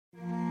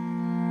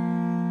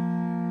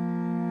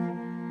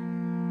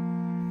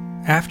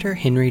After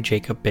Henry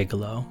Jacob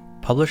Bigelow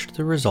published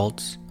the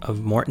results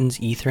of Morton's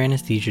ether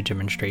anesthesia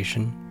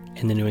demonstration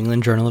in the New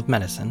England Journal of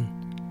Medicine,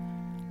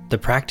 the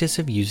practice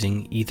of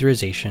using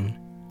etherization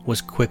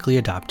was quickly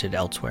adopted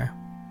elsewhere.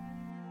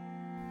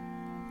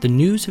 The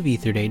news of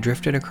Ether Day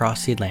drifted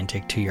across the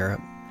Atlantic to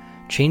Europe,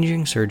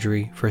 changing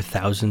surgery for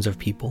thousands of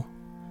people.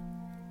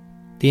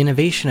 The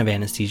innovation of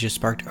anesthesia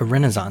sparked a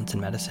renaissance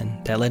in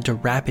medicine that led to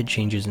rapid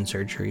changes in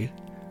surgery,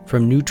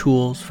 from new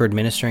tools for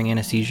administering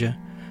anesthesia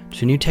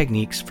to new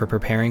techniques for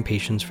preparing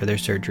patients for their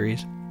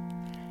surgeries.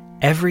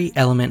 Every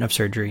element of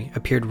surgery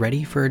appeared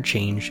ready for a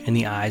change in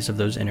the eyes of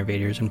those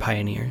innovators and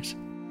pioneers.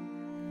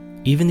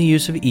 Even the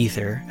use of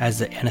ether as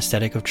the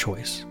anesthetic of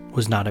choice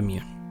was not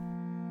immune.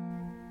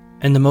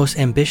 And the most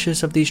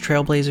ambitious of these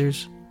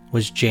trailblazers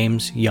was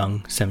James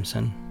Young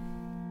Simpson.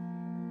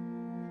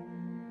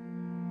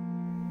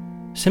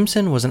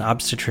 Simpson was an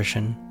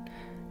obstetrician.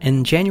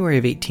 In January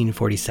of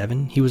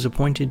 1847, he was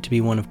appointed to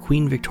be one of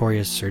Queen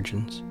Victoria's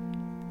surgeons.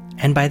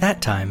 And by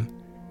that time,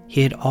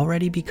 he had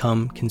already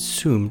become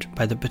consumed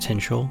by the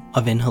potential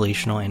of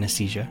inhalational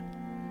anesthesia.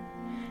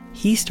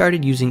 He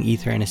started using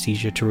ether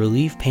anesthesia to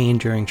relieve pain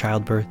during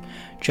childbirth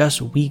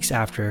just weeks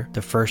after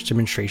the first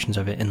demonstrations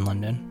of it in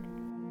London.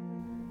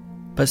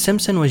 But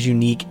Simpson was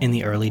unique in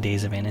the early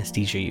days of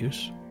anesthesia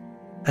use.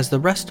 As the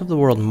rest of the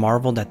world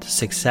marveled at the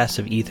success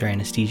of ether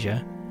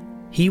anesthesia,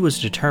 he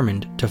was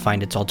determined to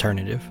find its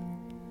alternative.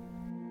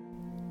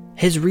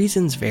 His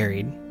reasons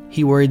varied.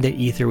 He worried that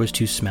ether was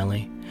too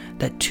smelly,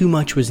 that too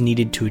much was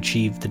needed to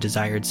achieve the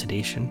desired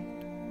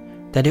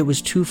sedation, that it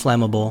was too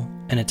flammable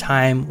in a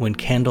time when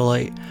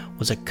candlelight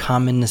was a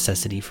common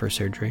necessity for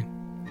surgery.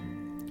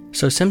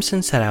 So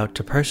Simpson set out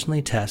to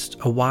personally test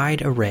a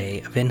wide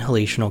array of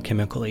inhalational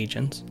chemical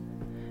agents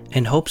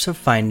in hopes of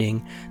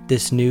finding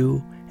this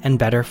new and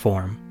better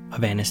form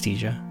of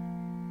anesthesia.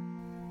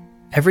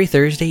 Every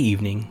Thursday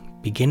evening,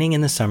 beginning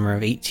in the summer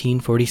of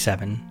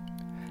 1847,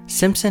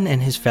 Simpson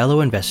and his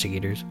fellow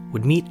investigators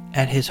would meet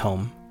at his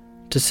home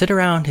to sit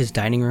around his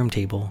dining room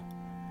table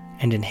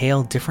and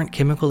inhale different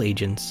chemical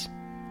agents,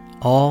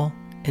 all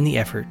in the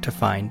effort to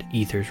find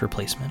ether's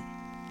replacement.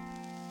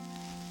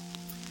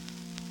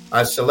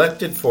 I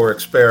selected for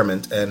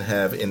experiment and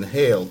have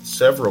inhaled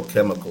several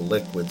chemical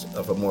liquids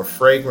of a more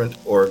fragrant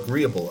or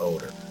agreeable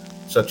odor,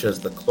 such as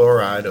the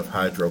chloride of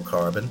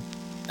hydrocarbon,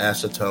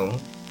 acetone,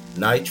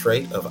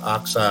 nitrate of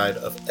oxide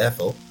of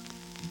ethyl,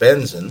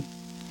 benzene,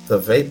 the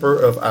vapor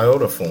of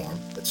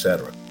iodoform,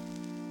 etc.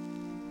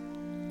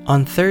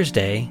 On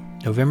Thursday,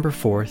 November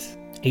 4th,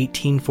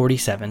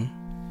 1847,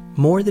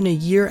 more than a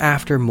year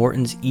after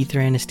Morton's ether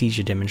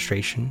anesthesia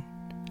demonstration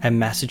at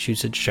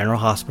Massachusetts General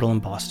Hospital in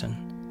Boston,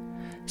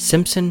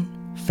 Simpson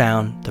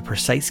found the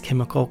precise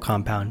chemical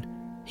compound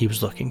he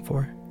was looking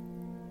for,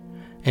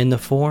 in the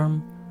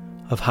form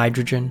of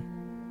hydrogen,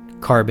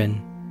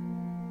 carbon,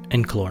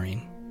 and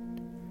chlorine,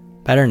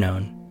 better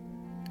known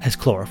as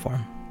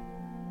chloroform.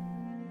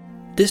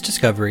 This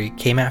discovery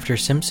came after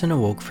Simpson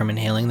awoke from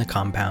inhaling the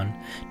compound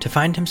to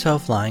find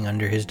himself lying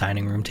under his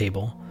dining room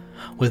table,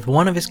 with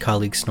one of his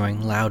colleagues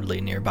snoring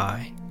loudly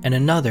nearby, and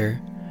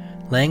another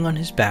laying on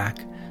his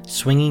back,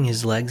 swinging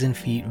his legs and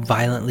feet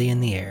violently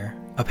in the air,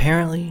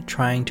 apparently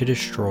trying to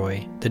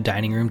destroy the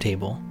dining room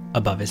table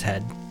above his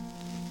head.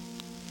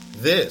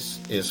 This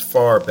is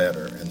far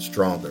better and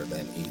stronger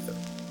than ether.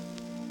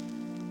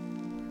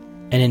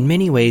 And in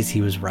many ways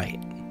he was right.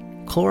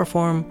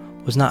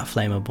 Chloroform was not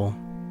flammable.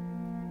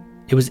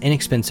 It was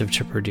inexpensive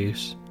to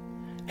produce.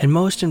 And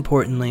most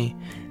importantly,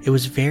 it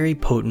was very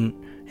potent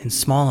in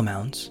small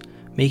amounts,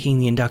 making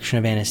the induction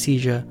of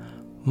anesthesia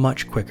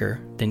much quicker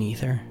than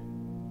ether.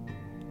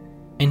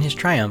 In his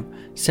triumph,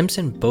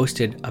 Simpson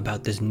boasted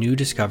about this new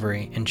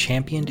discovery and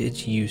championed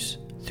its use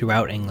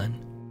throughout England.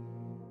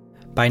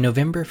 By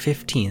November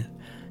 15th,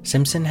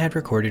 Simpson had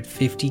recorded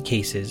 50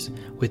 cases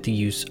with the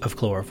use of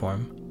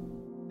chloroform.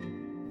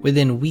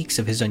 Within weeks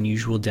of his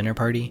unusual dinner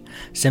party,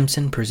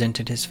 Simpson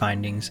presented his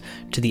findings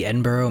to the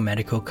Edinburgh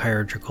Medical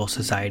Chirurgical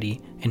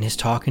Society in his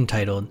talk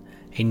entitled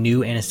 "A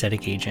New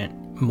Anesthetic Agent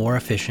More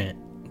Efficient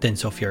Than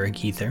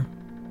Sulfuric Ether."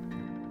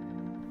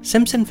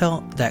 Simpson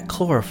felt that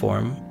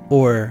chloroform,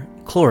 or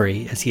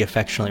chlory as he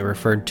affectionately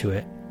referred to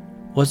it,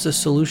 was the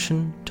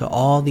solution to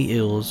all the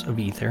ills of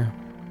ether.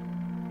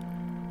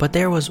 But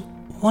there was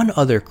one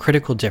other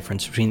critical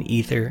difference between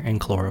ether and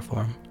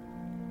chloroform.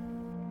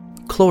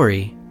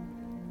 Chlory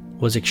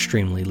was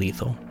extremely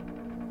lethal.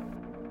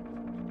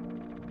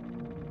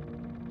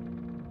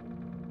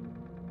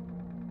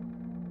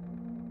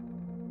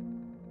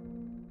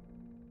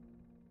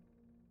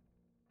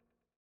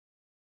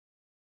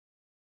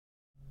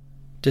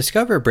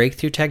 Discover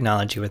breakthrough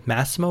technology with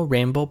Masimo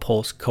Rainbow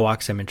Pulse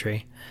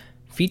CO-oximetry,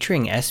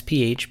 featuring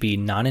SpHb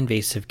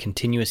non-invasive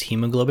continuous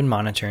hemoglobin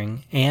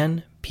monitoring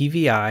and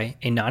PVI,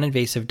 a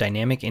non-invasive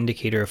dynamic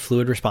indicator of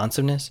fluid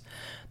responsiveness.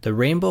 The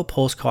Rainbow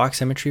Pulse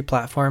CO-oximetry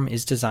platform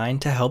is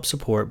designed to help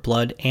support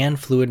blood and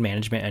fluid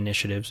management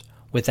initiatives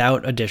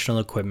without additional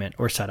equipment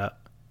or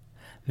setup.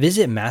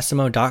 Visit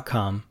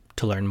Masimo.com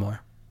to learn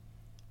more.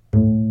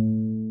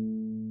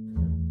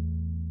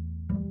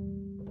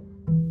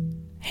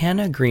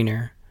 Hannah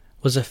Greener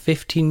was a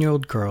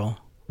 15-year-old girl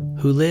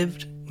who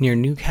lived near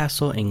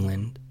Newcastle,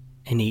 England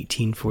in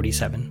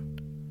 1847.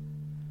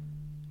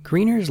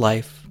 Greener's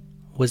life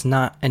was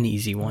not an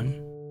easy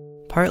one,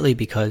 partly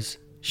because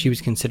she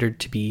was considered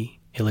to be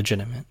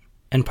illegitimate,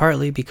 and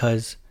partly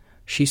because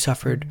she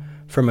suffered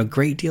from a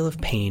great deal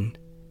of pain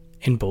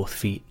in both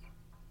feet.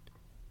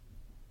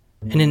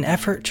 In an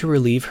effort to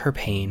relieve her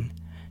pain,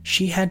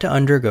 she had to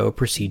undergo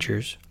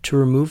procedures to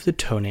remove the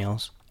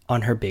toenails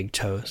on her big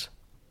toes.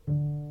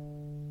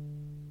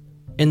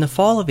 In the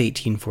fall of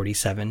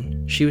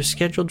 1847, she was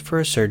scheduled for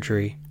a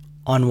surgery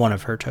on one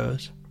of her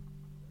toes.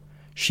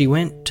 She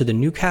went to the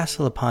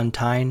Newcastle upon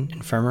Tyne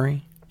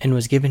Infirmary and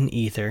was given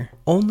ether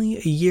only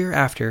a year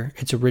after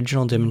its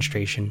original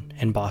demonstration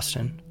in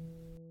Boston.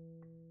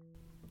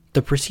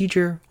 The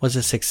procedure was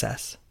a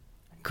success.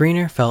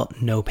 Greener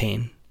felt no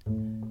pain,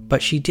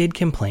 but she did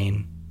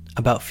complain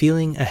about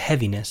feeling a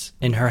heaviness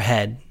in her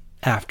head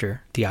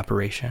after the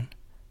operation.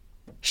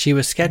 She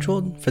was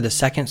scheduled for the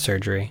second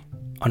surgery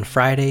on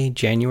Friday,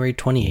 January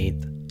 28,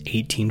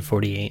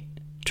 1848,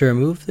 to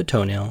remove the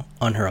toenail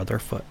on her other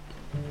foot.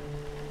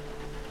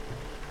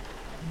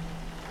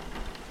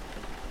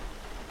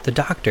 The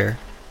doctor,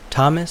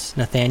 Thomas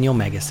Nathaniel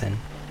Megison,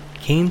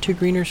 came to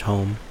Greener's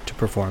home to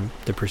perform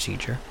the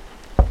procedure.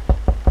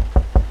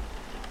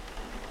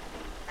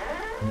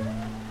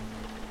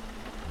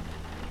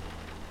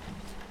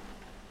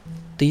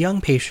 The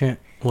young patient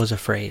was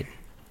afraid.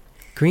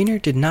 Greener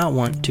did not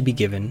want to be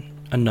given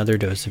another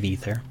dose of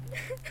ether.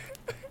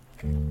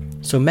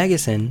 So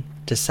Megison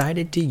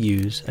decided to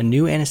use a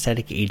new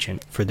anesthetic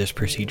agent for this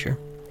procedure.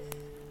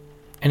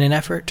 In an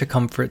effort to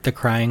comfort the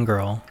crying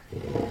girl,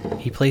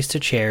 he placed a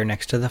chair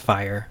next to the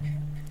fire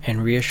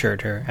and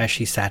reassured her as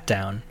she sat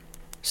down,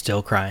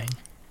 still crying.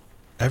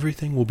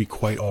 Everything will be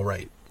quite all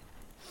right.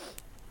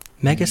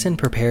 Megison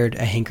prepared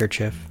a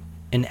handkerchief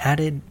and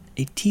added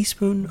a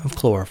teaspoon of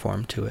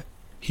chloroform to it.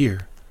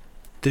 Here,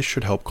 this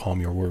should help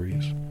calm your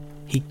worries.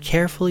 He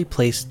carefully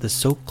placed the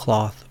soaked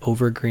cloth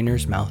over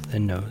Greener's mouth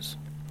and nose.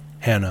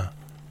 Hannah,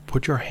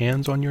 put your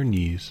hands on your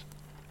knees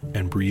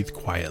and breathe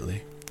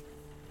quietly.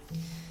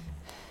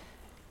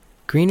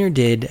 Greener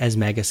did as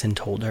Megison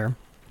told her,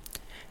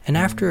 and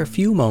after a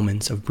few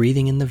moments of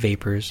breathing in the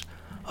vapors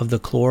of the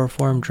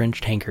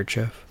chloroform-drenched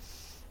handkerchief,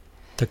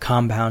 the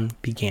compound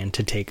began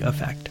to take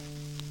effect.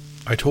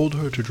 I told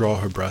her to draw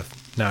her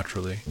breath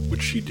naturally,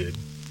 which she did.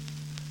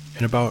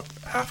 In about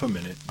half a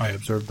minute, I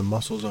observed the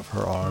muscles of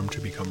her arm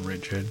to become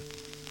rigid,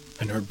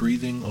 and her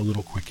breathing a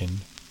little quickened,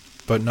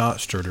 but not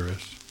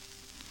stertorous.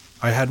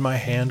 I had my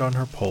hand on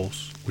her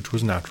pulse, which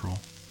was natural,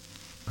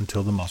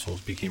 until the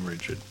muscles became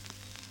rigid.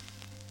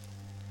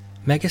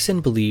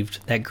 Megison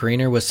believed that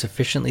Greener was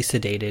sufficiently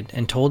sedated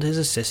and told his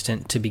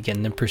assistant to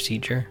begin the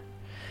procedure.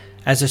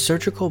 As a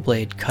surgical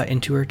blade cut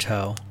into her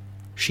toe,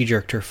 she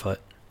jerked her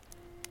foot.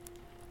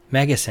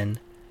 Megison,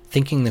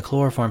 thinking the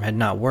chloroform had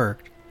not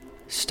worked,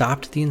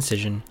 stopped the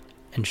incision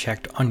and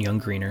checked on young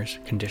Greener's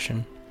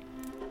condition.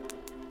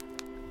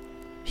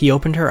 He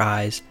opened her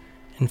eyes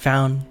and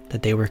found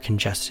that they were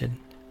congested,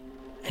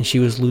 and she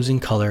was losing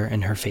color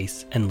in her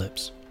face and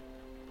lips.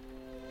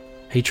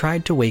 He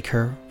tried to wake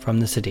her from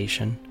the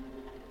sedation.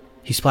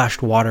 He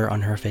splashed water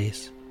on her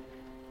face.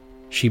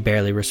 She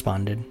barely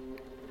responded.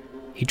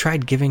 He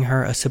tried giving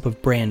her a sip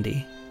of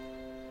brandy.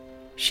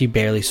 She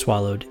barely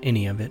swallowed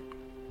any of it.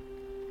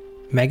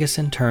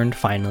 Megison turned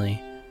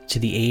finally to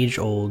the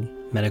age-old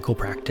medical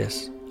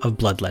practice of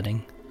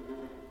bloodletting.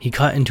 He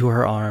cut into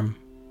her arm,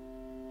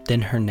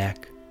 then her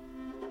neck.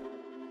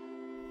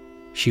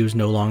 She was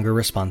no longer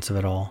responsive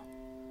at all.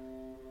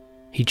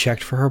 He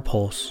checked for her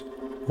pulse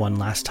one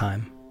last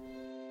time.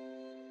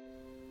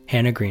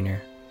 Hannah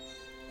Greener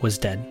was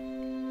dead.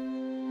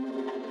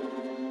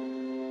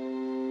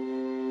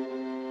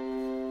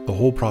 The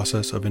whole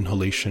process of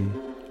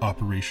inhalation,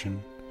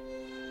 operation,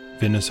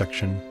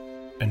 vivisection,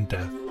 and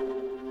death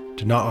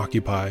did not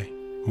occupy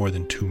more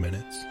than 2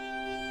 minutes.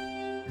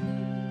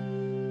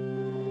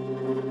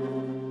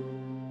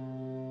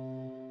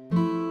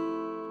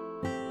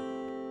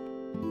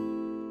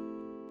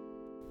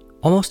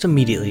 Almost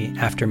immediately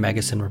after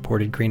Megison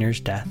reported Greener's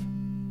death,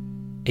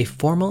 a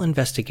formal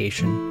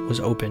investigation was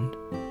opened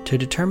to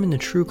determine the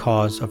true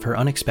cause of her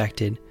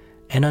unexpected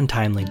and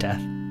untimely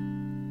death.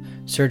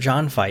 Sir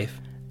John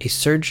Fife, a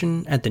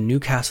surgeon at the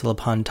Newcastle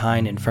upon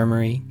Tyne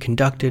Infirmary,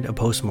 conducted a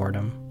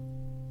post-mortem.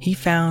 He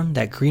found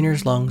that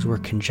Greener's lungs were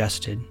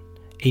congested,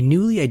 a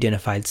newly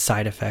identified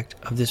side effect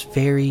of this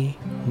very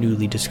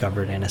newly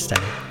discovered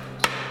anesthetic.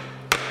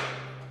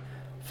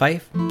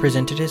 Fife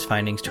presented his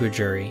findings to a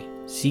jury,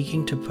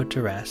 seeking to put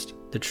to rest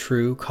the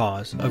true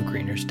cause of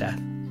Greener's death.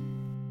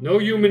 No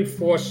human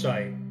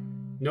foresight,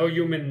 no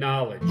human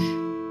knowledge,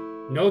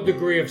 no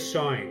degree of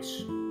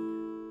science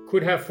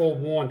could have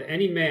forewarned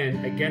any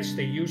man against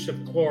the use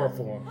of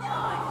chloroform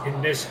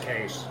in this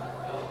case.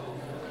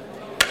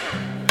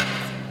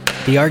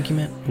 The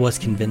argument was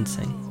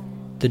convincing.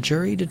 The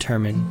jury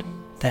determined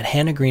that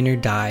Hannah Greener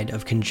died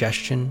of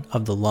congestion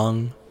of the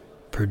lung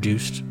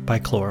produced by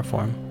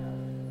chloroform.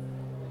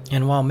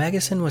 And while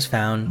Megacin was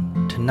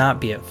found to not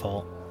be at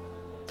fault,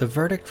 the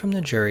verdict from the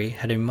jury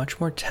had a much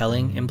more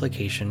telling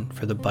implication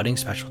for the budding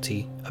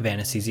specialty of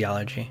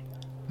anesthesiology.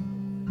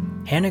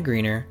 Hannah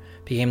Greener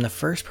became the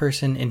first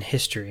person in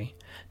history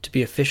to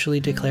be officially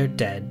declared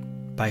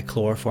dead by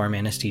chloroform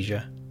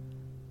anesthesia.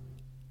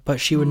 But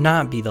she would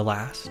not be the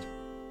last.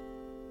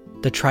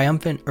 The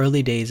triumphant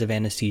early days of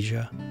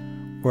anesthesia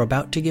were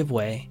about to give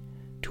way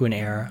to an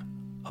era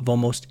of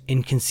almost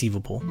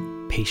inconceivable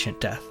patient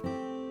death.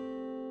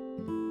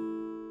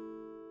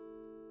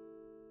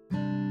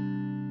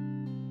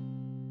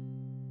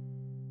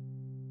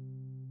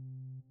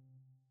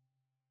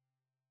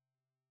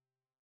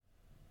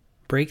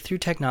 Breakthrough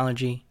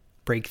technology,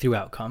 breakthrough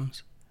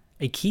outcomes.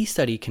 A key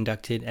study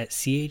conducted at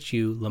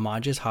CHU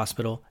Limoges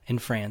Hospital in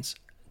France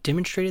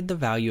demonstrated the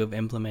value of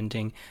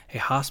implementing a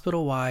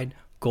hospital-wide,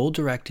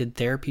 goal-directed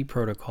therapy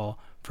protocol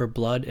for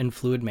blood and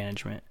fluid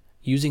management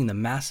using the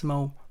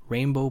Masimo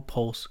Rainbow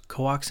Pulse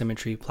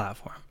co-oximetry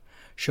platform,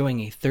 showing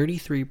a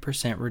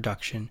 33%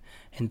 reduction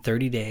in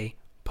 30-day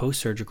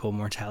post-surgical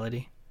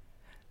mortality.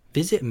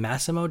 Visit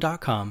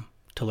Masimo.com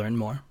to learn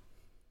more.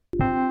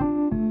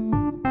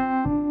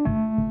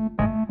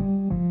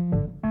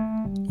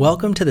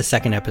 Welcome to the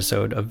second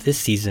episode of this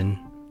season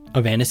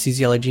of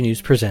Anesthesiology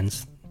News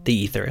Presents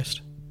The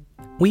Aetherist.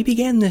 We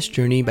began this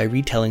journey by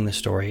retelling the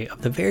story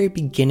of the very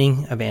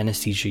beginning of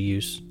anesthesia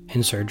use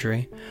in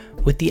surgery,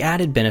 with the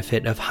added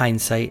benefit of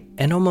hindsight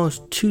and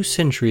almost 2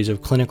 centuries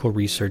of clinical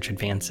research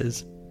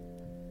advances.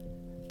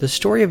 The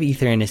story of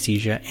ether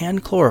anesthesia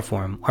and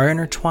chloroform are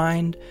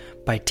intertwined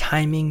by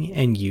timing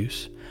and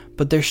use,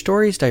 but their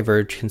stories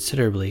diverge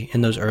considerably in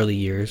those early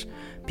years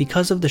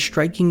because of the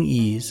striking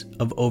ease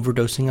of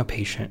overdosing a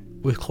patient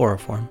with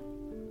chloroform.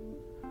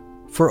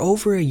 For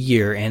over a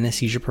year,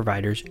 anesthesia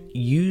providers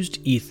used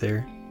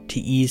ether to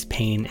ease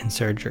pain in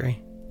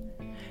surgery.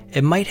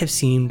 It might have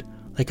seemed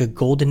like a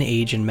golden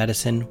age in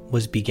medicine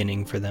was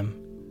beginning for them.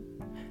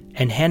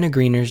 And Hannah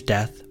Greener's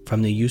death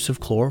from the use of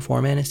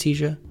chloroform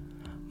anesthesia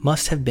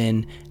must have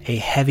been a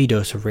heavy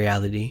dose of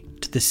reality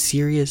to the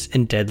serious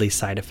and deadly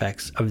side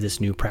effects of this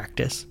new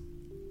practice.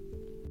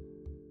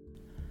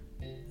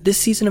 This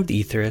season of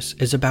The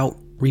Aetherist is about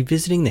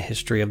revisiting the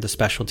history of the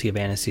specialty of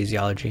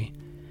anesthesiology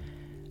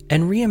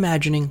and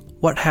reimagining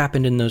what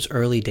happened in those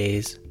early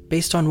days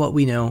based on what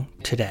we know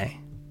today.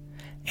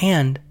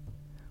 And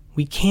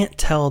we can't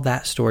tell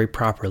that story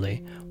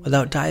properly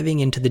without diving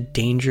into the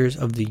dangers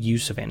of the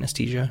use of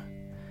anesthesia.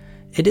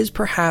 It is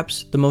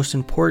perhaps the most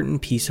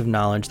important piece of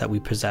knowledge that we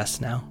possess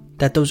now,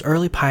 that those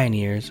early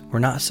pioneers were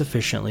not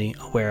sufficiently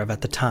aware of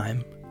at the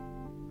time.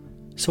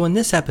 So in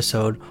this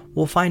episode,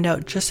 we'll find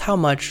out just how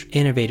much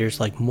innovators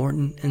like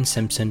Morton and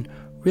Simpson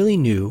really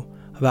knew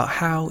about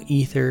how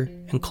ether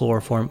and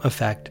chloroform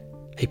affect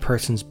a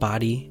person's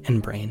body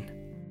and brain.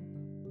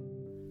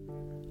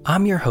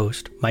 I'm your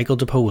host, Michael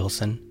DePoe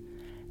Wilson,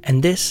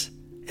 and this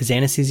is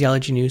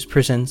Anesthesiology News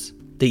Presents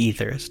The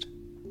Aetherist,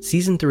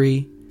 Season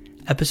 3,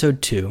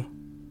 Episode 2,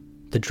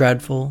 The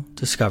Dreadful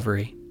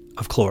Discovery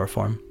of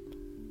Chloroform.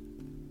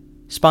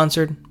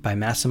 Sponsored by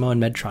Masimo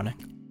and Medtronic.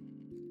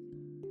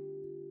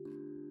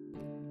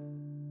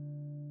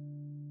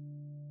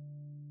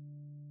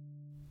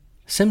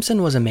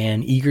 Simpson was a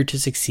man eager to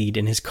succeed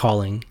in his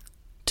calling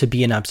to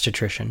be an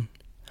obstetrician.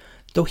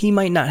 Though he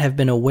might not have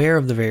been aware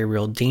of the very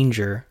real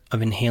danger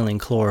of inhaling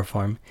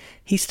chloroform,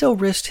 he still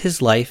risked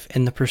his life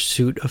in the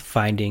pursuit of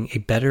finding a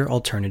better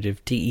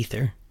alternative to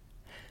ether.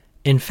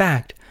 In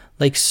fact,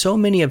 like so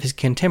many of his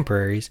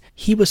contemporaries,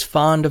 he was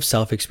fond of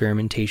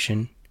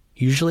self-experimentation,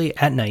 usually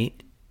at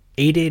night,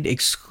 aided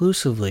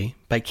exclusively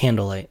by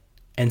candlelight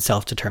and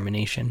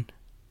self-determination.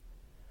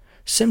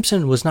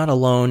 Simpson was not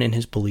alone in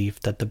his belief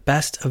that the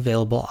best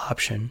available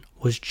option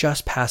was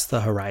just past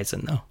the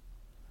horizon, though.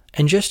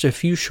 In just a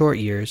few short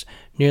years,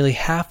 nearly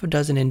half a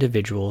dozen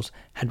individuals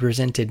had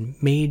presented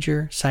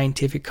major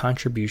scientific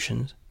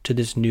contributions to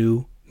this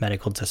new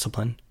medical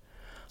discipline.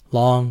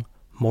 Long,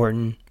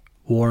 Morton,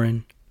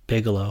 Warren,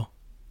 Bigelow,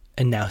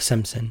 and now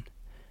Simpson.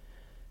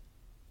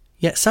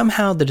 Yet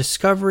somehow the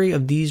discovery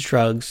of these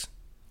drugs,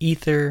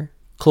 ether,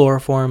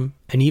 chloroform,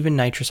 and even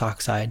nitrous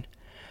oxide,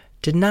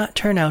 did not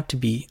turn out to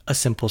be a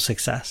simple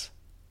success.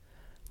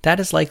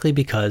 That is likely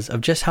because of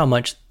just how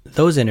much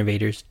those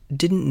innovators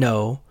didn't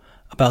know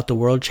about the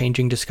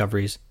world-changing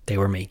discoveries they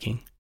were making.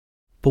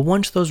 But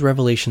once those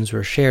revelations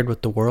were shared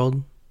with the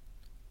world,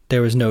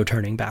 there was no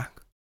turning back.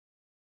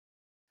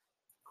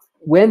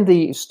 When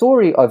the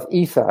story of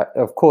ether,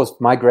 of course,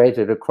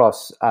 migrated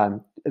across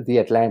the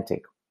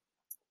Atlantic,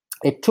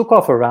 it took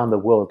off around the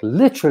world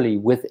literally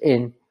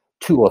within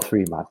 2 or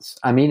 3 months.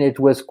 I mean, it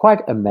was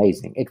quite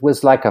amazing. It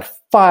was like a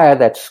fire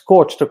that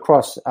scorched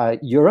across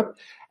Europe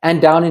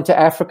and down into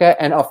Africa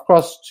and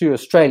across to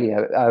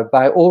Australia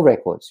by all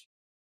records.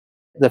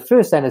 The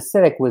first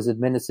anesthetic was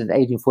administered in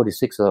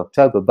 1846 of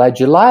October. By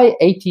July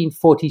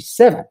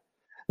 1847,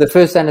 the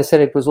first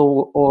anesthetic was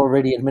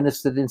already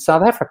administered in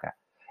South Africa,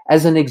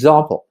 as an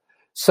example.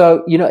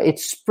 So, it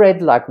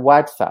spread like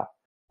wildfire.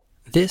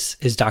 This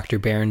is Dr.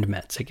 Berend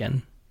Metz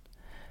again.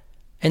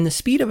 And the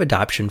speed of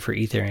adoption for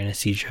ether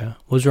anesthesia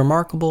was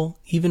remarkable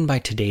even by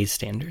today's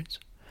standards.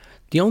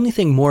 The only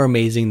thing more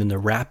amazing than the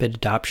rapid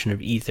adoption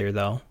of ether,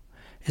 though,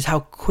 is how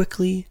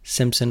quickly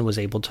Simpson was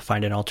able to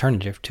find an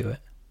alternative to it.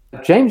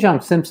 James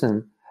Young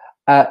Simpson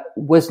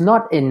was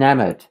not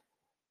enamored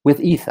with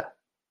ether.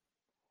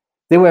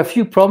 There were a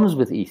few problems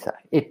with ether.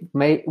 It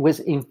was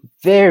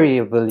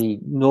invariably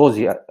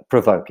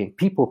nausea-provoking.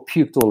 People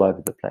puked all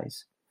over the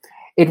place.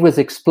 It was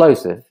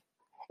explosive.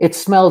 It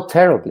smelled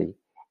terribly.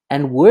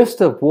 And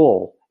worst of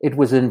all, it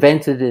was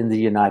invented in the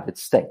United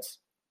States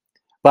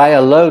by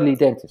a lowly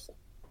dentist.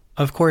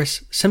 Of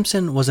course,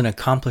 Simpson was an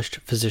accomplished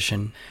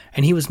physician,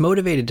 and he was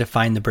motivated to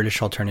find the British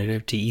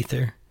alternative to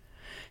ether.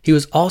 He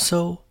was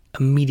also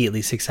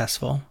immediately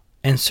successful,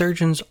 and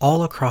surgeons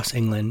all across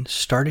England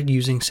started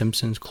using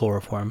Simpson's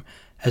chloroform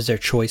as their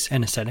choice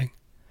anesthetic.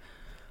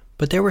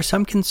 But there were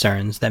some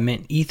concerns that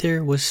meant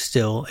ether was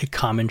still a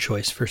common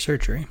choice for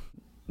surgery.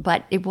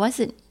 But it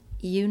wasn't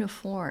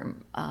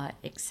uniform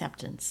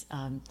acceptance.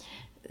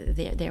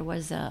 There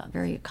was a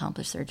very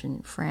accomplished surgeon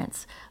in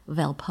France,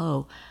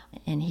 Velpeau,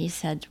 and he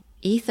said,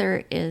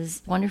 ether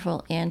is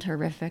wonderful and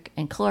horrific,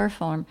 and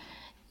chloroform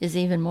is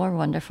even more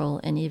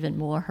wonderful and even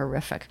more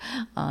horrific.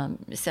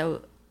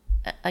 So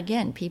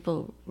again,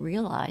 people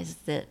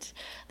realized that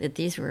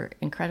these were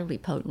incredibly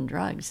potent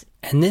drugs.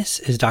 And this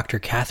is Dr.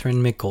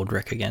 Catherine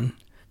McGoldrick again.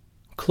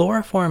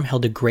 Chloroform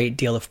held a great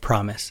deal of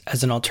promise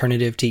as an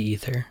alternative to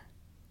ether.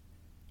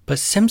 But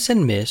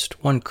Simpson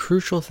missed one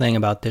crucial thing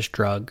about this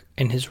drug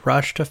in his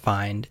rush to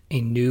find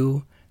a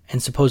new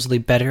and supposedly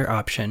better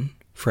option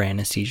for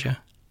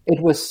anesthesia.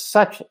 It was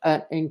such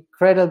an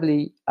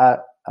incredibly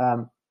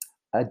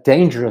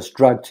dangerous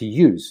drug to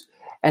use.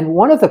 And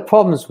one of the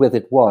problems with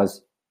it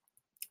was,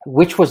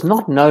 which was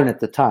not known at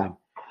the time,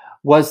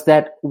 was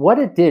that what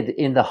it did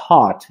in the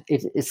heart,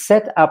 it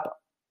set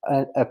up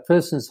a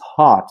person's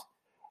heart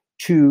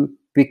to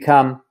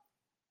become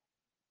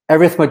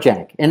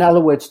arrhythmogenic. In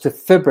other words, to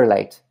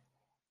fibrillate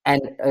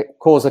and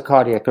cause a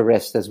cardiac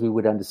arrest as we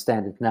would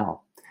understand it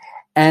now.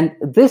 And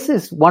this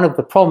is one of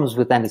the problems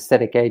with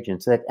anesthetic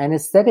agents, that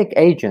anesthetic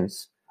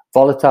agents,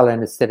 volatile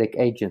anesthetic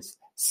agents,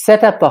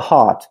 set up the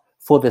heart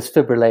for this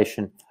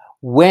fibrillation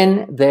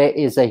when there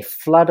is a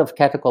flood of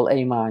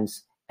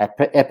catecholamines,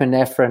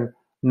 epinephrine,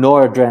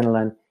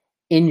 noradrenaline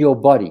in your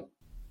body.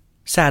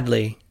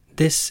 Sadly,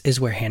 this is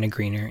where Hannah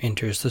Greener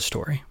enters the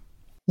story.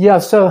 Yeah,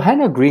 so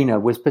Hannah Greener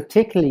was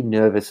particularly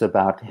nervous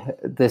about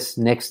this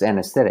next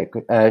anesthetic.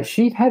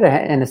 She'd had an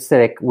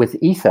anesthetic with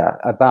ether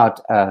about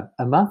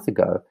a month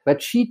ago,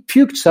 but she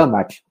puked so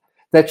much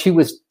that she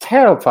was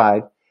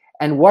terrified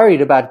and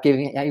worried about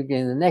giving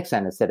the next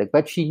anesthetic.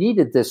 But she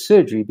needed this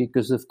surgery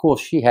because, of course,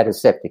 she had a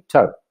septic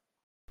toe.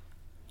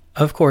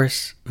 Of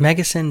course,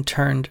 Megacin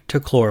turned to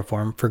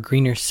chloroform for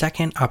Greener's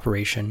second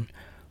operation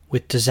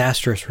with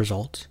disastrous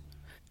results.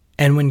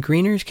 And when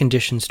Greener's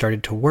condition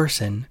started to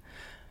worsen,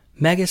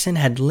 Megacin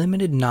had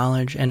limited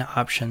knowledge and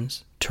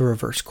options to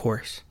reverse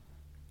course.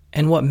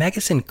 And what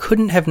Megacin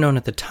couldn't have known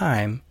at the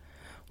time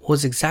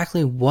was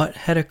exactly what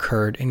had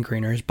occurred in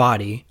Greener's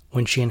body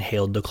when she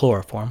inhaled the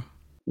chloroform.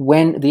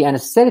 When the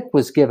anesthetic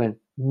was given,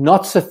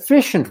 not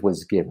sufficient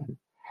was given.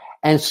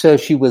 And so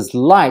she was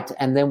light,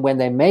 and then when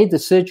they made the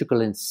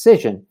surgical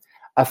incision,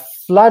 a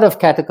flood of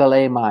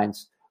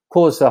catecholamines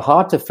caused her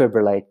heart to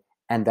fibrillate,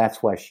 and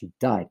that's why she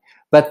died.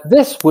 But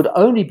this would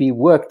only be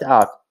worked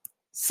out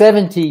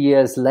 70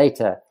 years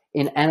later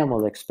in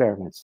animal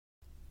experiments.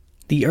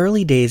 The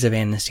early days of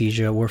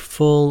anesthesia were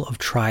full of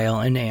trial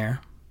and error,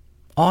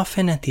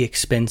 often at the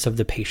expense of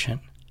the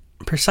patient,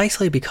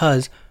 precisely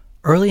because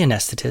early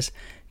anesthetists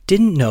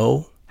didn't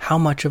know how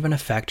much of an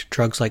effect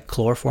drugs like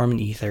chloroform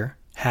and ether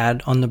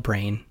had on the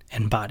brain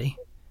and body.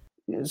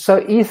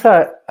 So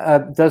ether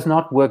does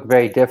not work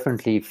very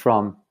differently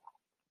from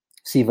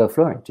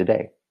sevoflurane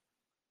today.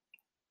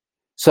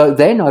 So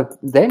they're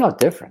not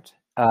different,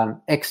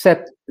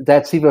 except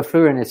that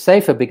sevoflurane is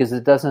safer because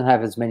it doesn't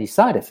have as many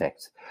side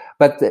effects.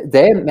 But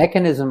their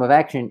mechanism of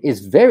action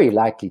is very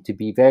likely to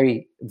be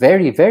very,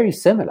 very, very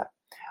similar.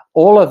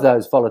 All of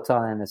those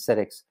volatile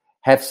anesthetics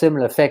have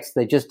similar effects.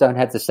 They just don't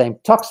have the same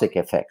toxic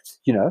effects,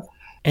 you know.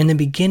 In the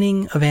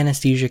beginning of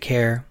anesthesia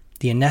care,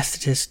 the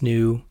anesthetist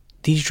knew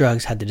these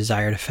drugs had the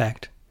desired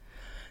effect.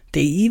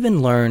 They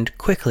even learned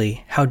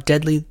quickly how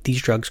deadly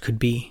these drugs could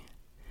be.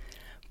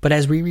 But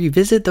as we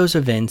revisit those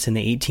events in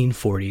the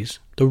 1840s,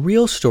 the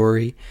real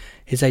story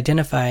is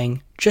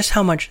identifying just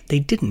how much they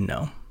didn't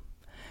know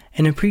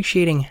and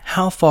appreciating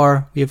how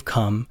far we have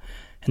come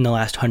in the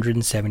last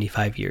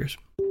 175 years.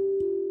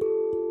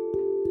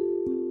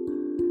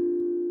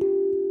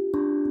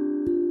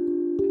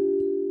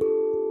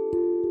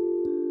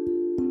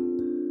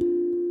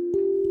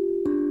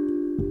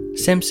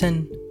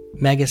 Simpson,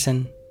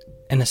 Megacin,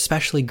 and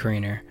especially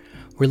Greener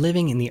were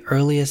living in the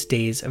earliest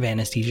days of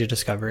anesthesia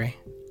discovery.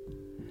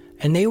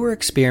 And they were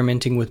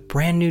experimenting with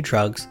brand new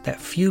drugs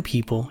that few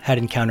people had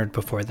encountered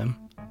before them.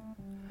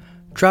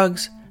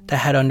 Drugs that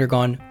had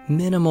undergone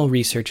minimal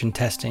research and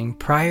testing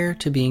prior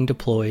to being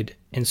deployed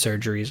in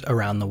surgeries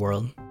around the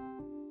world.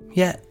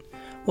 Yet,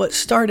 What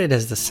started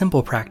as the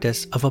simple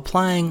practice of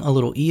applying a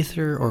little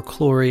ether or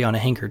chlorine on a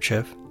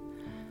handkerchief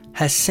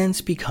has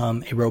since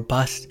become a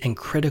robust and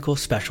critical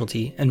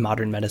specialty in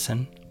modern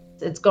medicine.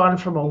 It's gone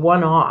from a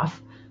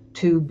one-off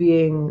to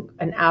being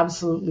an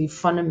absolutely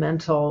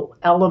fundamental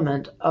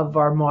element of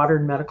our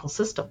modern medical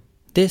system.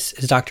 This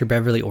is Dr.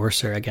 Beverly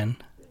Orser again.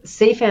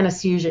 Safe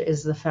anesthesia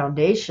is the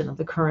foundation of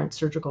the current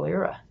surgical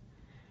era.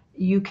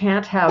 You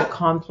can't have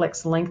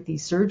complex, lengthy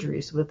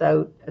surgeries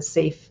without a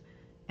safe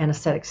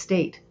anesthetic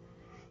state.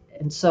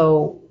 And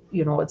so,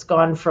 it's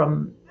gone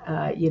from,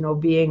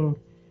 being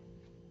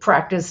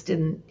practiced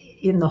in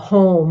the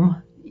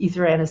home,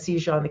 ether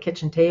anesthesia on the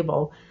kitchen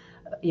table,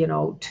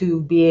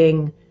 to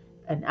being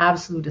an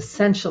absolute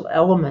essential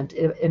element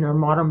in our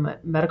modern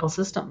medical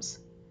systems.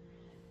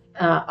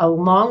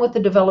 Along with the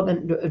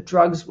development of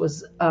drugs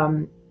was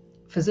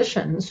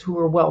physicians who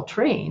were well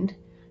trained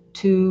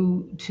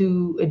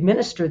to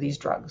administer these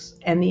drugs,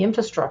 and the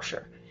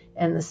infrastructure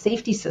and the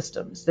safety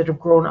systems that have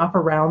grown up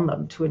around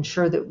them to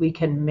ensure that we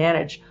can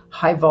manage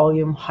high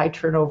volume, high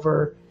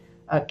turnover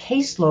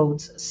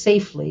caseloads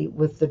safely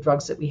with the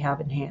drugs that we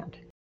have in hand.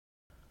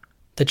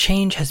 The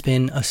change has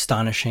been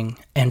astonishing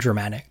and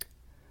dramatic.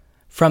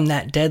 From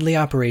that deadly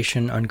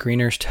operation on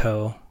Greener's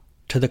toe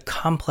to the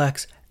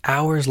complex,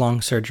 hours-long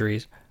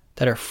surgeries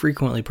that are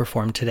frequently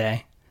performed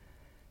today.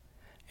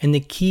 And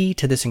the key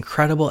to this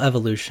incredible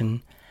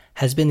evolution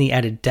has been the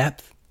added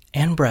depth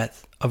and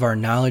breadth of our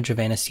knowledge of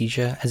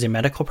anesthesia as a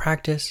medical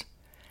practice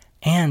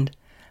and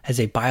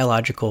as a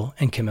biological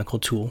and chemical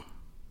tool.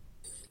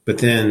 But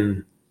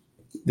then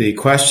the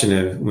question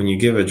of when you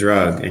give a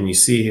drug and you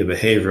see a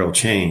behavioral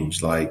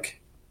change,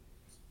 like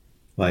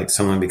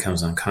someone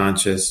becomes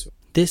unconscious.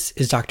 This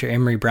is Dr.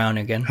 Emery Brown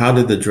again. How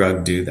did the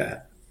drug do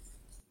that?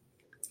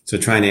 So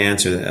trying to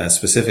answer a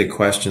specific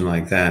question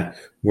like that,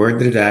 where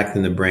did it act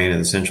in the brain of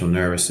the central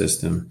nervous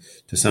system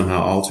to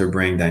somehow alter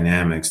brain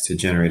dynamics to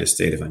generate a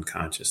state of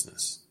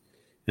unconsciousness?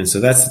 And so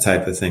that's the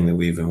type of thing that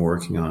we've been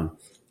working on.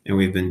 And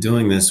we've been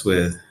doing this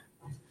with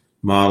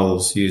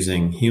models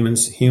using human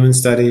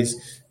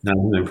studies,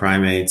 non-human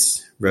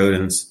primates,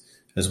 rodents,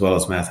 as well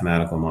as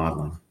mathematical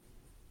modeling.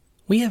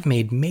 We have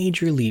made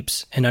major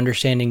leaps in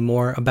understanding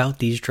more about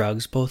these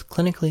drugs, both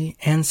clinically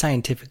and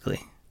scientifically.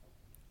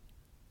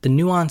 The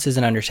nuances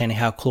in understanding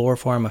how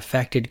chloroform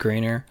affected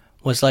Greener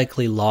was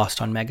likely lost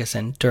on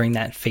Megason during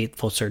that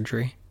fateful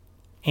surgery,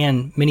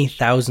 and many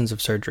thousands of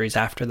surgeries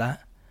after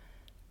that.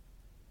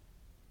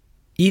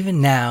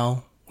 Even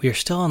now, we are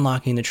still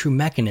unlocking the true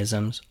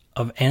mechanisms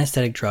of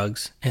anesthetic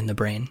drugs in the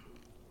brain.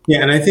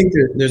 Yeah, and I think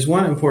there's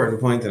one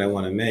important point that I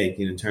want to make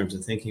in terms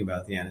of thinking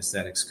about the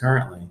anesthetics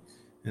currently,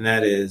 and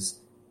that is,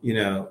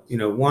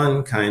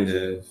 one kind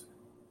of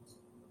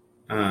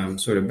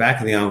sort of back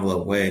of the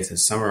envelope way to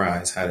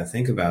summarize how to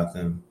think about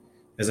them.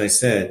 As I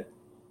said,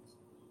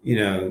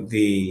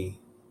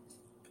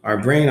 our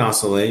brain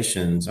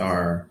oscillations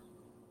are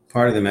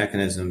part of the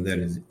mechanism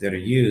that are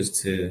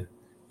used to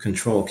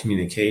control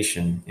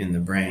communication in the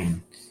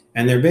brain.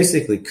 And they're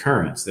basically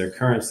currents. They're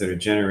currents that are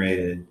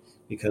generated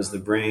because the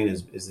brain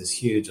is this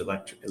huge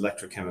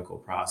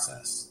electrochemical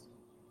process.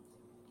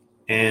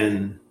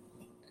 And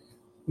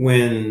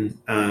when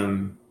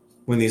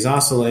these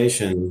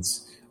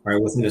oscillations are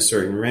within a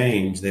certain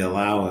range, they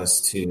allow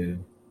us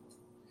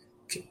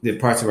the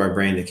parts of our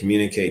brain to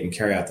communicate and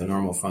carry out the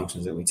normal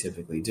functions that we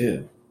typically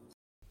do.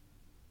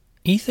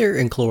 Ether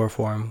and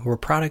chloroform were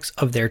products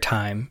of their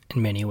time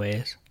in many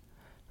ways.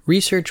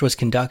 Research was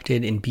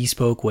conducted in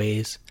bespoke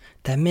ways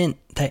that meant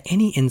that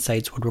any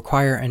insights would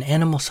require an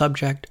animal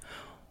subject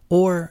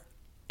or,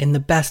 in the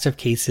best of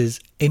cases,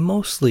 a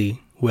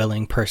mostly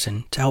willing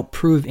person to help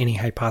prove any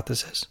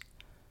hypothesis.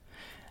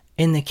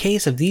 In the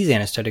case of these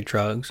anesthetic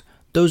drugs,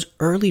 those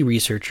early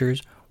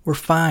researchers were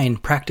fine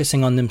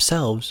practicing on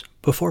themselves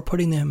before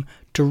putting them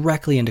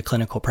directly into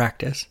clinical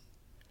practice.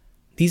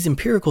 These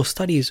empirical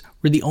studies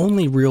were the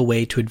only real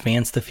way to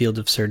advance the field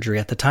of surgery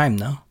at the time,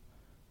 though.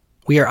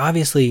 We are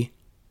obviously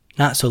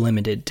not so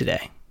limited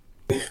today.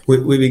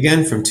 We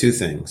began from two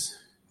things.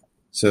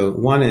 So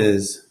one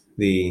is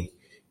the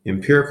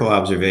empirical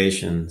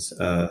observations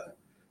of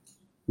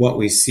what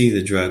we see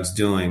the drugs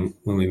doing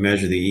when we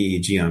measure the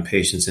EEG on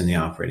patients in the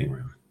operating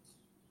room.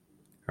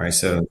 All right,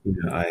 so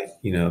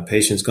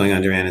patients going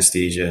under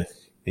anesthesia,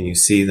 and you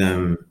see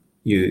them,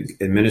 you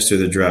administer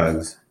the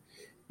drugs,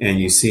 and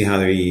you see how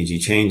their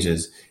EEG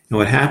changes. And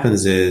what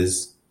happens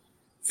is,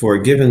 for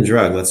a given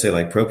drug, let's say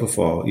like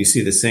propofol, you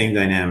see the same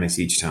dynamics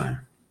each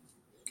time.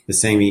 The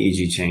same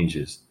EEG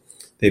changes.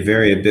 They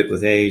vary a bit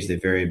with age, they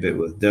vary a bit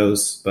with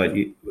dose, but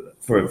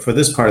for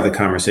this part of the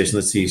conversation,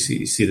 let's see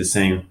you see the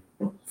same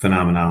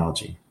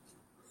phenomenology.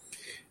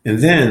 And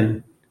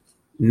then,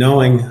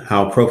 knowing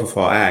how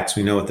propofol acts,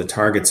 we know what the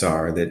targets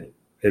are that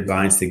it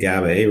binds to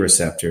GABA A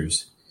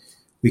receptors.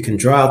 We can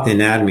draw out the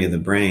anatomy of the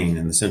brain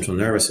and the central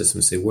nervous system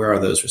and say, where are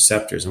those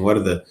receptors and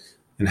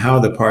how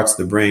are the parts of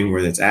the brain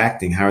where it's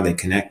acting, how are they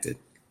connected?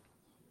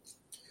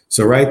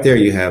 So right there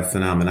you have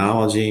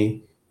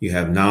phenomenology, you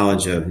have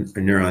knowledge of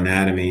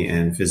neuroanatomy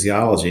and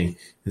physiology.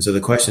 And so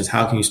the question is,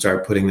 how can you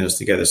start putting those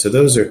together? So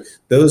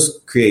those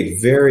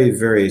create very,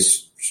 very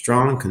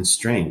strong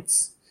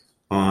constraints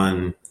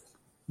on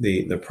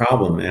the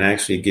problem and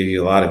actually give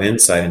you a lot of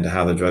insight into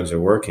how the drugs are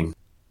working.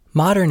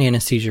 Modern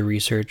anesthesia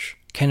research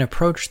can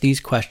approach these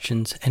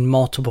questions in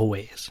multiple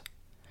ways.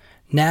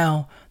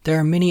 Now, there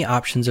are many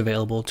options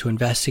available to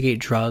investigate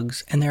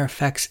drugs and their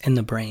effects in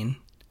the brain.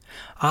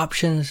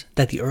 Options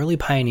that the early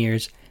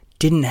pioneers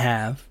didn't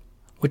have,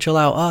 which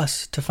allow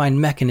us to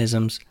find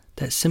mechanisms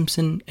that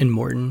Simpson and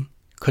Morton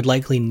could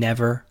likely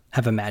never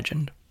have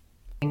imagined.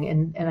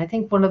 And I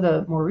think one of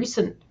the more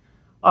recent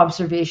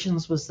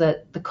observations was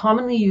that the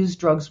commonly used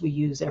drugs we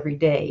use every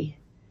day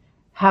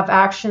have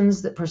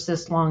actions that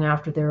persist long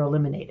after they're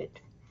eliminated.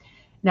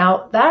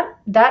 Now,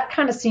 that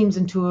kind of seems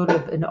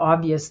intuitive and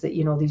obvious that,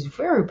 these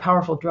very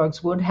powerful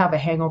drugs would have a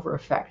hangover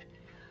effect.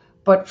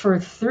 But for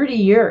 30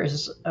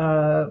 years,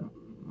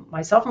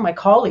 myself and my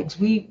colleagues,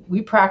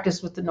 we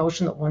practiced with the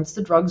notion that once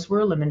the drugs were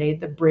eliminated,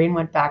 the brain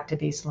went back to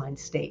baseline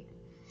state.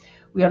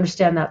 We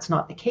understand that's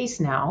not the case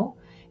now,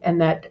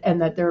 and that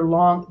there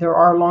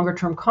are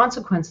longer-term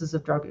consequences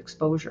of drug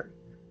exposure.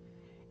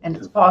 And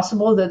it's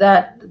possible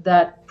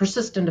that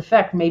persistent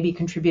effect may be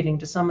contributing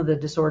to some of the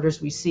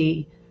disorders we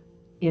see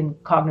in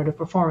cognitive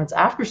performance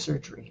after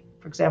surgery.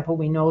 For example,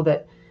 we know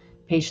that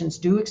patients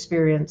do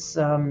experience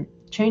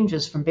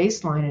changes from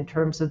baseline in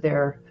terms of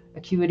their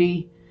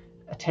acuity,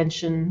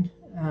 attention,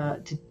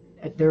 to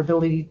their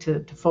ability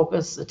to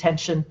focus,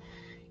 attention,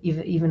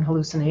 even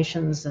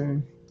hallucinations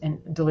and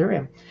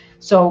delirium.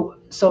 So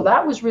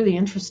that was really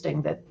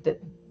interesting that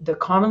the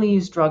commonly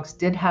used drugs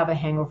did have a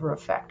hangover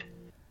effect.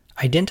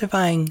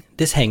 Identifying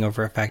this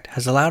hangover effect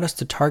has allowed us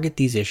to target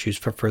these issues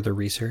for further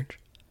research.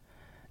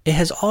 It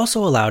has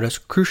also allowed us,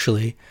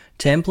 crucially,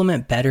 to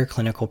implement better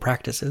clinical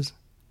practices.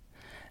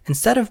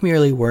 Instead of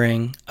merely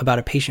worrying about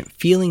a patient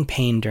feeling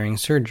pain during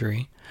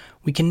surgery,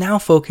 we can now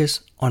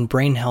focus on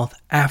brain health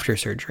after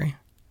surgery.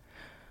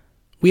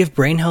 We have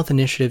brain health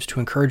initiatives to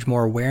encourage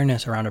more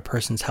awareness around a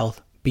person's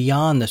health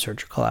beyond the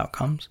surgical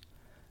outcomes,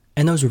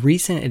 and those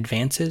recent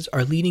advances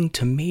are leading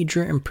to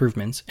major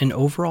improvements in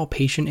overall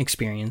patient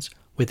experience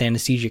with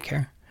anesthesia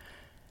care.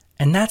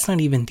 And that's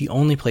not even the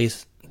only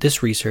place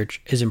this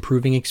research is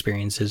improving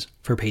experiences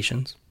for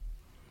patients.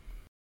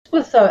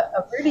 With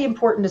a really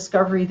important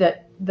discovery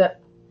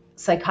that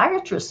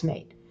psychiatrists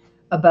made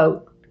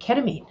about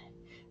ketamine.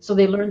 So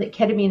they learned that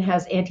ketamine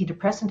has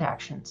antidepressant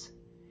actions.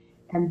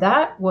 And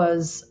that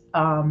was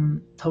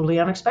totally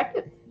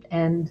unexpected.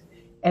 And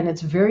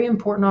it's a very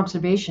important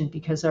observation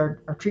because our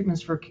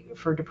treatments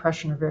for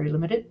depression are very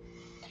limited.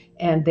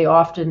 And they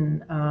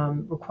often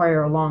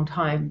require a long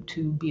time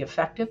to be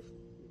effective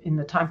in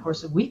the time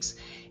course of weeks.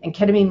 And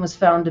ketamine was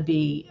found to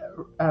be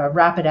a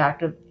rapid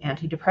active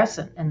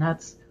antidepressant. And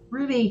that's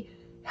really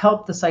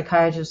helped the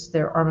psychiatrists,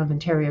 their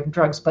armamentarium of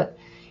drugs. But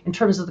in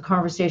terms of the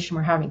conversation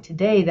we're having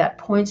today, that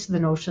points to the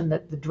notion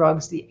that the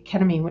drugs, the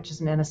ketamine, which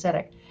is an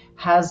anesthetic,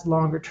 has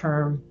longer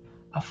term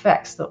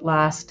effects that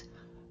last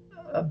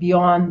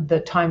beyond the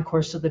time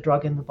course of the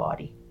drug in the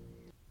body.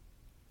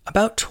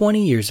 About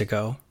 20 years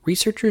ago,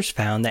 researchers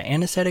found that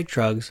anesthetic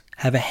drugs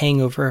have a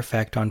hangover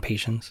effect on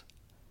patients.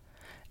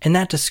 And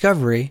that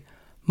discovery,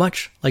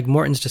 much like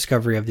Morton's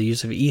discovery of the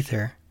use of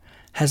ether,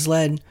 has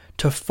led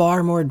to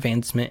far more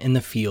advancement in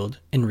the field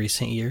in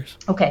recent years.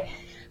 Okay,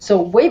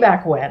 so way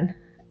back when,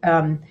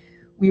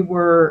 we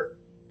were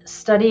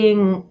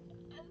studying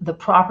the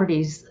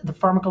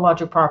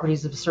pharmacologic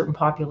properties of a certain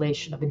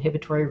population of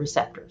inhibitory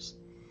receptors.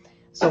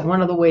 So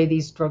one of the way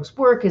these drugs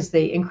work is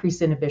they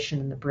increase inhibition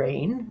in the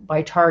brain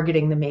by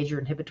targeting the major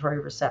inhibitory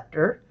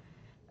receptor,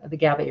 the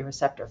GABA-A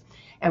receptor.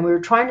 And we were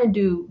trying to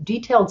do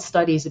detailed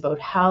studies about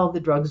how the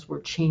drugs were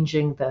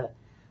changing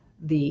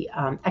the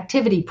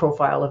activity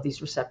profile of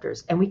these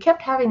receptors. And we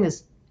kept having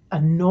this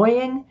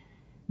annoying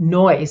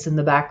noise in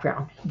the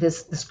background,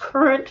 this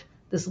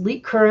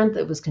leak current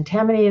that was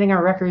contaminating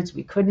our records.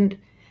 We couldn't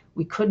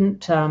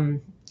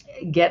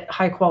get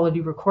high quality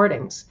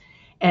recordings,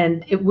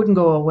 and it wouldn't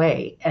go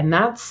away. And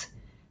that's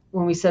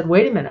when we said,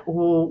 wait a minute,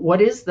 well,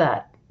 what is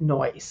that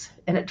noise?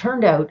 And it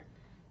turned out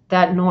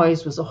that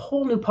noise was a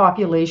whole new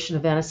population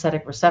of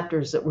anesthetic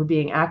receptors that were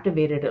being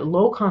activated at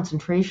low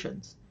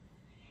concentrations.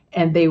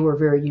 And they were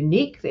very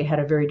unique. They had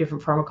a very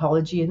different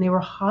pharmacology, and they were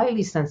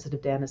highly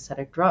sensitive to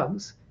anesthetic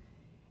drugs.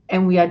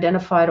 And we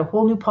identified a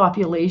whole new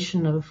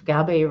population of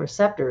GABA-A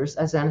receptors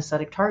as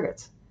anesthetic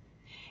targets.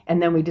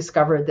 And then we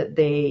discovered that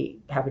they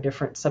have a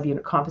different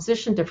subunit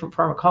composition, different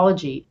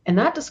pharmacology. And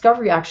that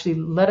discovery actually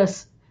let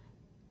us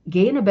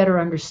gain a better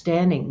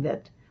understanding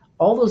that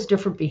all those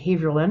different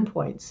behavioral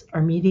endpoints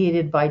are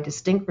mediated by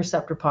distinct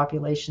receptor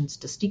populations,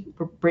 distinct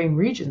brain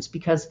regions,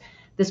 because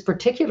this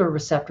particular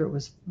receptor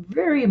was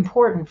very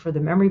important for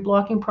the memory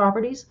blocking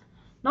properties,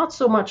 not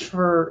so much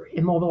for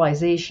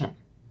immobilization.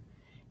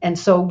 And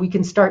so we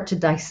can start to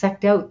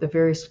dissect out the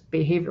various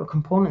behavioral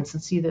components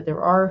and see that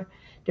there are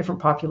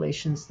different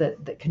populations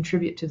that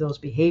contribute to those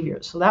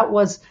behaviors. So that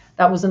was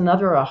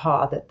another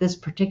aha, that this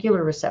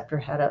particular receptor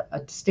had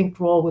a distinct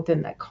role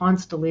within that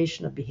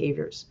constellation of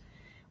behaviors,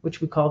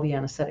 which we call the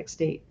anesthetic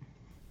state.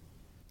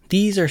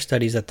 These are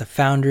studies that the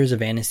founders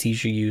of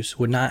anesthesia use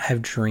would not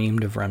have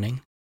dreamed of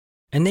running,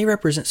 and they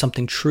represent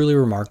something truly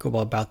remarkable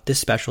about this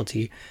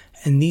specialty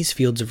and these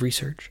fields of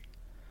research.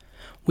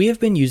 We have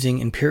been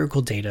using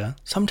empirical data,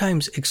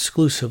 sometimes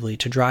exclusively,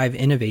 to drive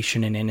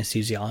innovation in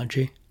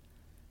anesthesiology.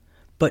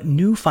 But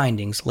new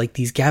findings like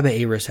these GABA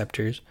A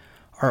receptors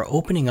are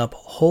opening up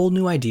whole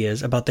new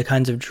ideas about the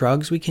kinds of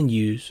drugs we can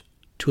use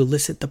to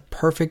elicit the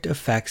perfect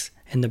effects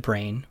in the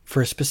brain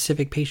for a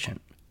specific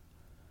patient.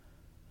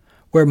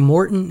 Where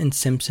Morton and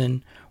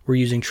Simpson were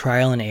using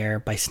trial and error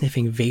by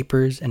sniffing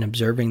vapors and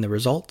observing the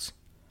results,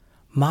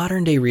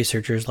 modern-day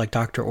researchers like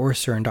Dr.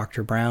 Orser and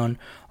Dr. Brown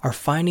are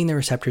finding the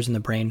receptors in the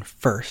brain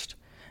first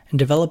and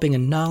developing a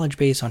knowledge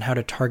base on how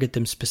to target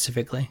them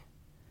specifically.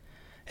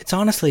 It's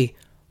honestly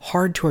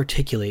hard to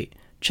articulate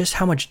just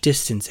how much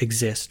distance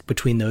exists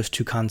between those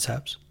two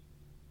concepts.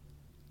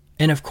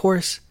 And of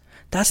course,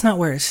 that's not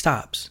where it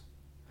stops.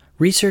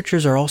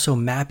 Researchers are also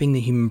mapping the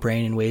human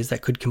brain in ways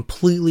that could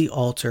completely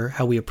alter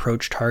how we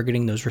approach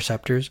targeting those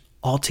receptors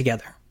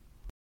altogether.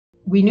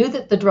 We knew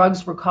that the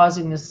drugs were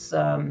causing this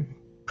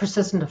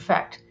persistent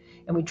effect,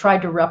 and we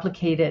tried to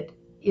replicate it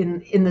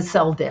in the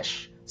cell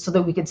dish so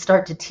that we could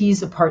start to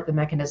tease apart the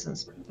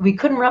mechanisms. We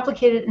couldn't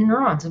replicate it in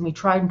neurons, and we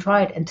tried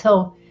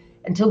until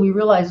we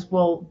realized,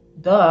 well,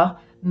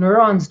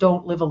 neurons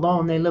don't live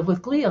alone. They live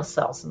with glial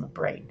cells in the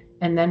brain.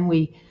 And then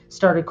we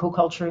started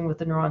co-culturing with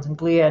the neurons and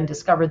glia and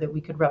discovered that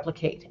we could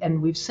replicate.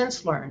 And we've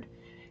since learned,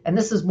 and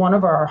this is one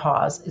of our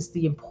ahas, is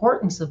the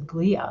importance of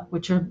glia,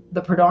 which are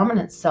the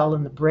predominant cell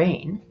in the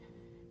brain,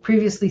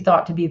 previously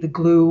thought to be the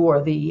glue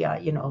or the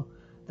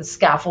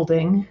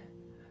scaffolding.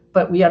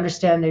 But we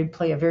understand they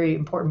play a very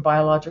important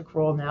biologic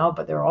role now,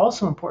 but they're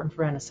also important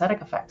for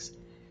anesthetic effects.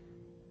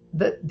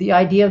 The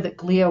idea that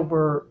glia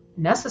were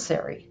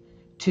necessary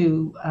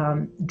to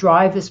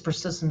drive this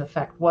persistent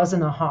effect was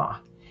an aha.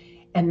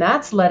 And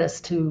that's led us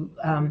to,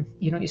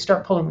 you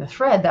start pulling the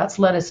thread, that's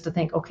led us to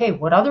think, okay,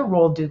 what other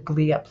role do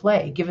glia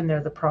play, given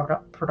they're the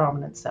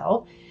predominant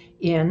cell,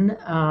 in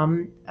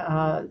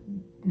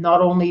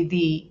not only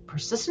the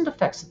persistent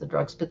effects of the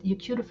drugs, but the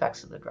acute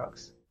effects of the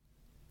drugs.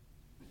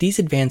 These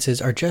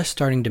advances are just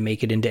starting to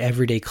make it into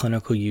everyday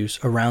clinical use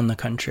around the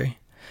country,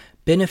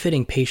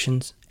 benefiting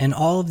patients and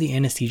all of the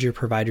anesthesia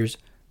providers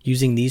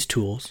using these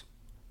tools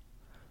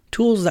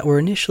that were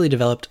initially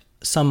developed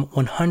some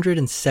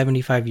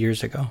 175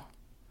 years ago.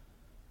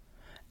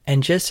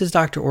 And just as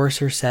Dr.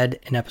 Orser said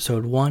in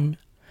episode 1,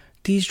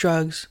 these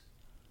drugs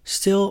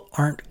still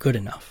aren't good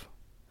enough.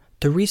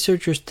 The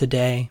researchers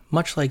today,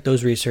 much like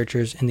those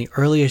researchers in the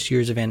earliest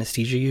years of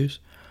anesthesia use,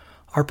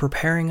 are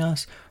preparing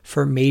us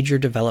for major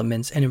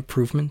developments and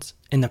improvements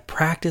in the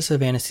practice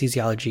of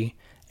anesthesiology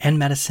and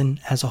medicine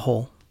as a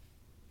whole.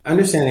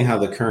 Understanding how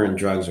the current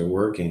drugs are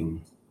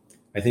working,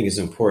 I think, is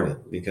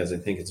important, because I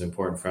think it's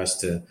important for us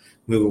to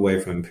move away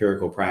from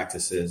empirical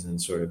practices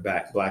and sort of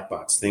black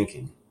box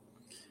thinking.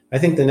 I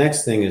think the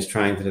next thing is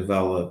trying to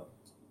develop,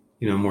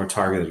 more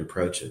targeted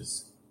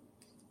approaches.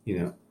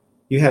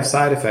 You have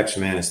side effects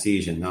from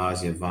anesthesia,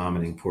 nausea,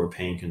 vomiting, poor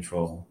pain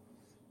control,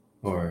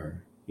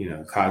 or,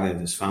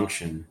 cognitive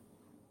dysfunction,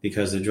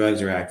 because the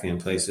drugs are acting in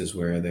places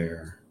where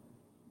they're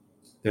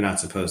not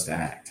supposed to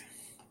act.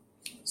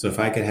 So if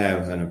I could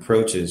have an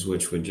approaches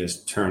which would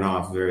just turn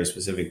off very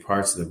specific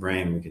parts of the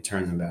brain and we could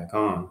turn them back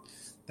on,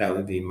 that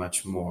would be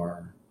much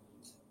more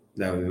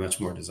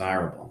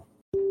desirable.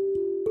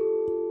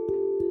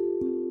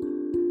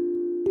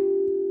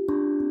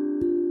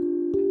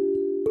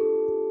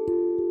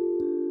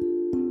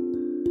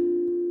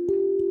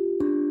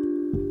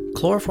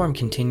 Chloroform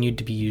continued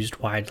to be used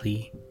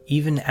widely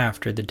even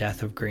after the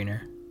death of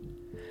Greener.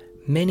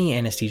 Many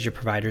anesthesia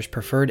providers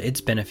preferred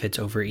its benefits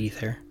over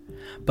ether,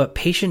 but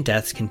patient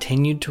deaths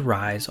continued to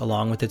rise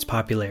along with its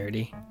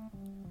popularity.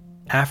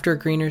 After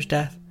Greener's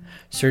death,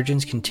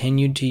 surgeons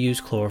continued to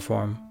use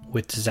chloroform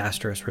with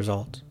disastrous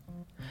results.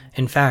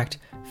 In fact,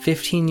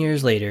 15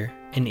 years later,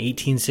 in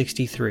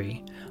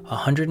 1863,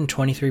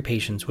 123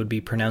 patients would be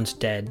pronounced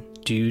dead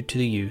due to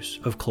the use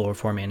of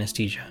chloroform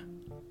anesthesia.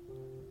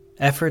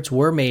 Efforts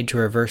were made to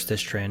reverse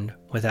this trend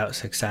without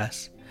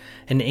success.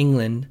 In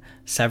England,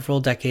 several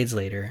decades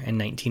later, in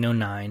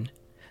 1909,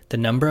 the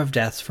number of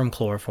deaths from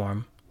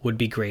chloroform would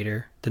be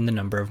greater than the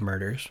number of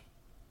murders.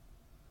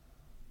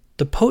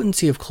 The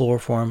potency of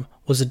chloroform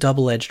was a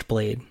double-edged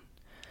blade.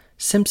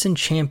 Simpson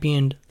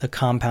championed the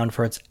compound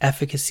for its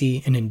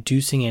efficacy in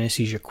inducing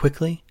anesthesia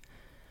quickly,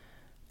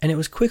 and it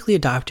was quickly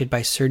adopted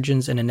by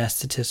surgeons and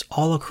anesthetists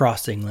all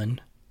across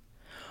England.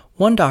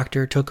 One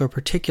doctor took a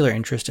particular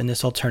interest in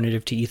this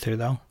alternative to ether,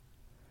 though.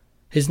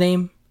 His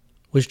name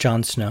was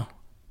John Snow.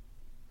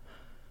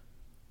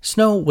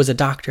 Snow was a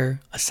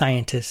doctor, a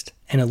scientist,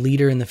 and a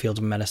leader in the field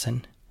of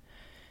medicine.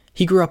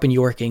 He grew up in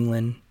York,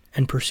 England,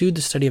 and pursued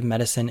the study of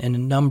medicine in a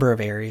number of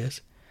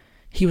areas.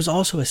 He was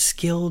also a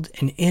skilled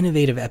and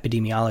innovative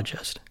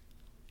epidemiologist.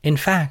 In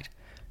fact,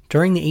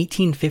 During the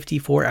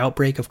 1854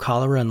 outbreak of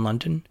cholera in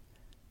London,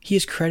 he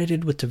is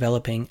credited with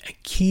developing a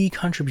key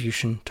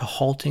contribution to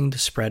halting the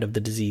spread of the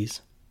disease.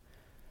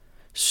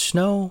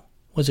 Snow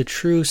was a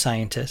true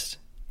scientist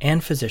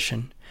and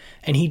physician,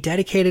 and he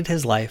dedicated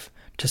his life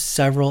to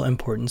several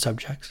important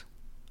subjects.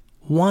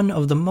 One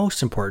of the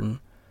most important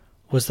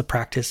was the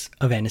practice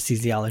of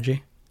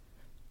anesthesiology.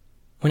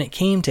 When it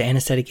came to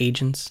anesthetic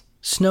agents,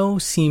 Snow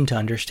seemed to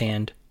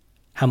understand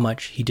how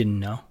much he didn't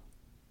know.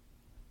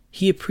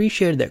 He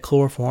appreciated that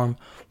chloroform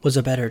was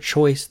a better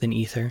choice than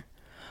ether,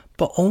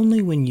 but only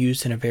when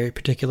used in a very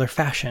particular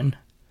fashion.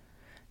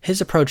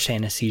 His approach to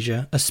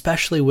anesthesia,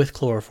 especially with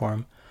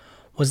chloroform,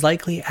 was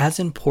likely as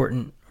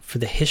important for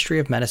the history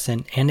of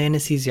medicine and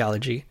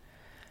anesthesiology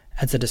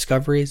as the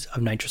discoveries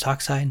of nitrous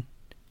oxide,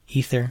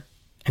 ether,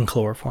 and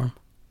chloroform.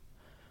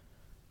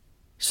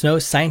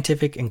 Snow's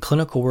scientific and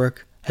clinical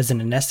work as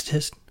an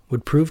anesthetist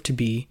would prove to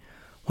be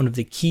one of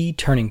the key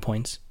turning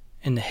points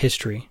in the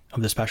history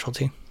of the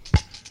specialty.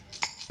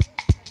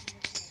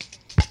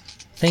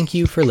 Thank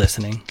you for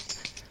listening.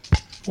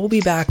 We'll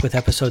be back with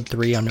episode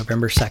 3 on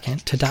November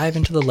 2nd to dive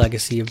into the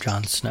legacy of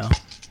John Snow.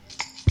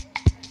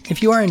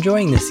 If you are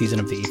enjoying this season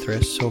of The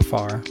Aetherists so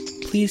far,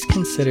 please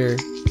consider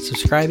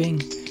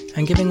subscribing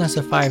and giving us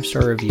a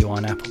 5-star review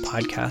on Apple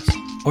Podcasts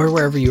or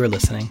wherever you are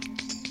listening.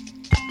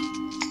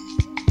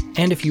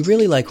 And if you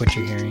really like what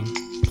you're hearing,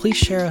 please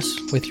share us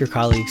with your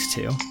colleagues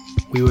too.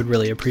 We would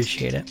really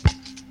appreciate it.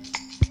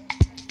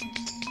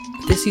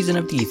 This season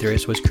of The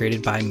Aetherists was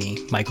created by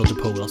me, Michael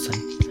DePoe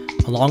Wilson,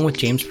 along with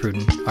James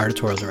Pruden, our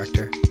editorial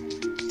director.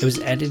 It was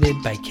edited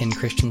by Ken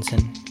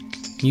Christensen.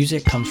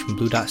 Music comes from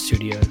Blue Dot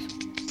Studios.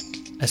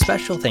 A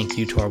special thank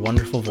you to our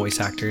wonderful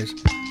voice actors,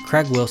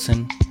 Craig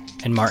Wilson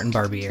and Martin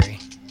Barbieri.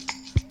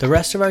 The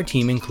rest of our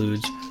team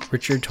includes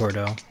Richard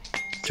Tordo,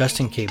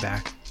 Justin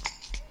Kabak,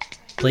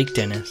 Blake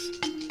Dennis,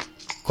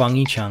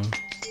 Guangyi Chung,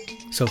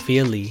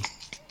 Sophia Lee,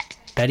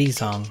 Betty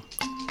Zong,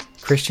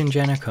 Christian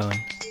Janacone,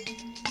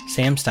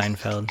 Sam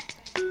Steinfeld,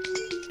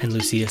 and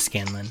Lucia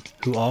Scanlon,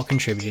 who all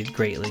contributed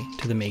greatly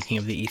to the making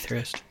of The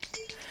Aetherist.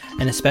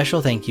 And a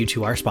special thank you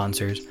to our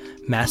sponsors,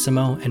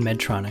 Massimo and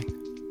Medtronic.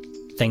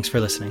 Thanks for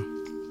listening.